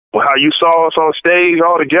well, how you saw us on stage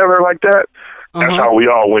all together like that, that's how we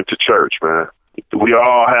all went to church, man. We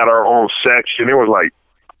all had our own section. There was like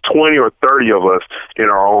 20 or 30 of us in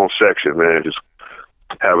our own section, man, just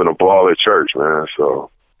having a ball at church, man. So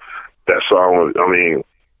that song, I mean,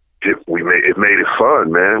 it made it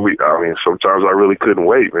fun, man. Sometimes I really couldn't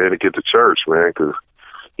wait, man, to get to church, man, because,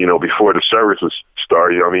 you know, before the service was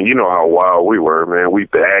started, I mean, you know how wild we were, man. We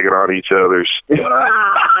bagging on each other,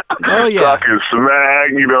 talking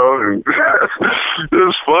smack, you know, and it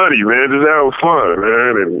was funny, man, just having fun,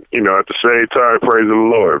 man, and, you know, at the same time, praising the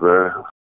Lord, man.